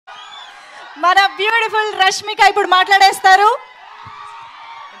మన బ్యూటిఫుల్ రష్మిక ఇప్పుడు మాట్లాడేస్తారు.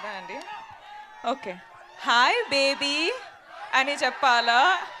 అండి ఓకే, హాయ్ బేబీ అని చెప్పాలా,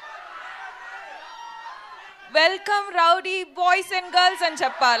 welcome rowdy boys and girls అని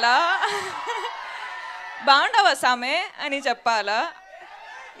చెప్పాలా, బాగుండవా సామే అని చెప్పాలా,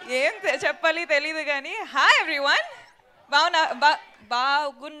 ఏం చెప్పాలి తెలీదు కానీ హాయ్ ఎవ్రీవన్,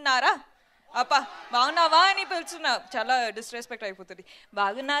 బాగున్నారా, అప్ప బాగున్నావా అని పిలుచున్నా, చాలా డిస్రెస్పెక్ట్ అయిపోతుంది.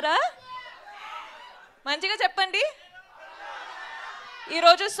 బాగున్నారా, మంచిగా చెప్పండి.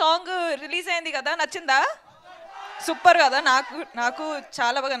 ఈరోజు సాంగ్ రిలీజ్ అయింది కదా, నచ్చిందా? సూపర్ కదా, నాకు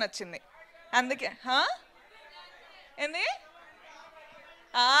చాలా బాగా నచ్చింది. అందుకే ఏంది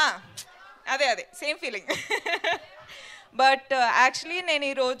అదే సేమ్ ఫీలింగ్. బట్ యాక్చువల్లీ నేను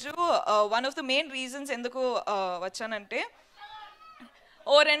ఈరోజు one of the main reasons ఎందుకు వచ్చానంటే,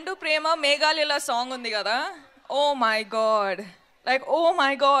 ఓ రెండు ప్రేమ మేఘాలయల సాంగ్ ఉంది కదా, oh my God, like oh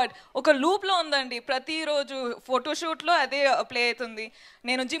my God, ఒక లూప్లో ఉందండి. ప్రతిరోజు ఫోటోషూట్లో అదే ప్లే అవుతుంది,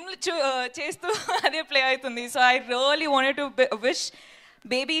 నేను జిమ్లు చేస్తూ అదే ప్లే అవుతుంది. So I really wanted to wish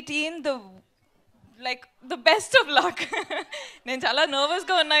baby team the best of luck. నేను చాలా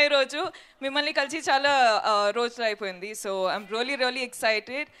నర్వస్గా ఉన్నా ఈరోజు, మిమ్మల్ని కలిసి చాలా రోజులు అయిపోయింది. So I'm really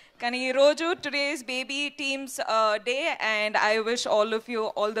excited. కానీ ఈరోజు today's baby teams day and I wish all of you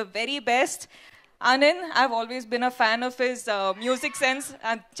all the very best. Anand, I've always been a fan of his music sense.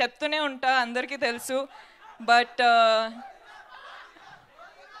 చెప్తూనే ఉంటా, అందరికీ తెలుసు. బట్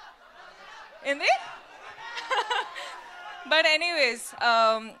ఏంది బట్ ఎనీవేస్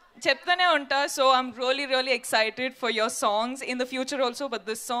చెప్తూనే ఉంటా. So I'm really excited for your songs in the future also. But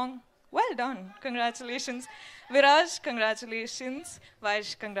this song, well done. Congratulations. Viraj, congratulations.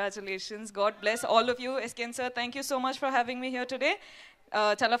 Vaish, congratulations. God bless all of you. SKN sir, thank you so much for having me here today.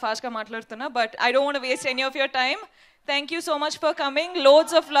 చాలా ఫాస్ట్గా మాట్లాడుతున్నా, but I don't want to waste any of your time. Thank you so much for coming.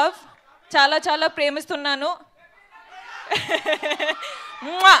 Loads of love. చాలా ప్రేమిస్తున్నాను.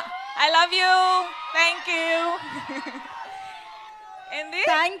 I love you. Thank you. ఏంది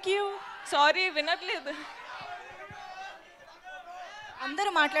thank you, sorry వినట్లేదు, అందరూ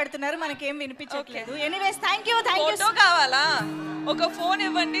మాట్లాడుతున్నారు, మనకేం వినిపించట్లేదు. Anyways thank you. ఫోటో కావాలా? ఒక ఫోన్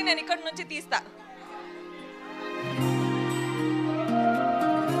ఇవ్వండి, నేను ఇక్కడ నుంచి తీస్తా.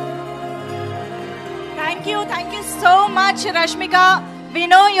 Thank you so much, Rashmika. We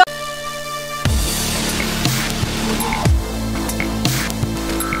know you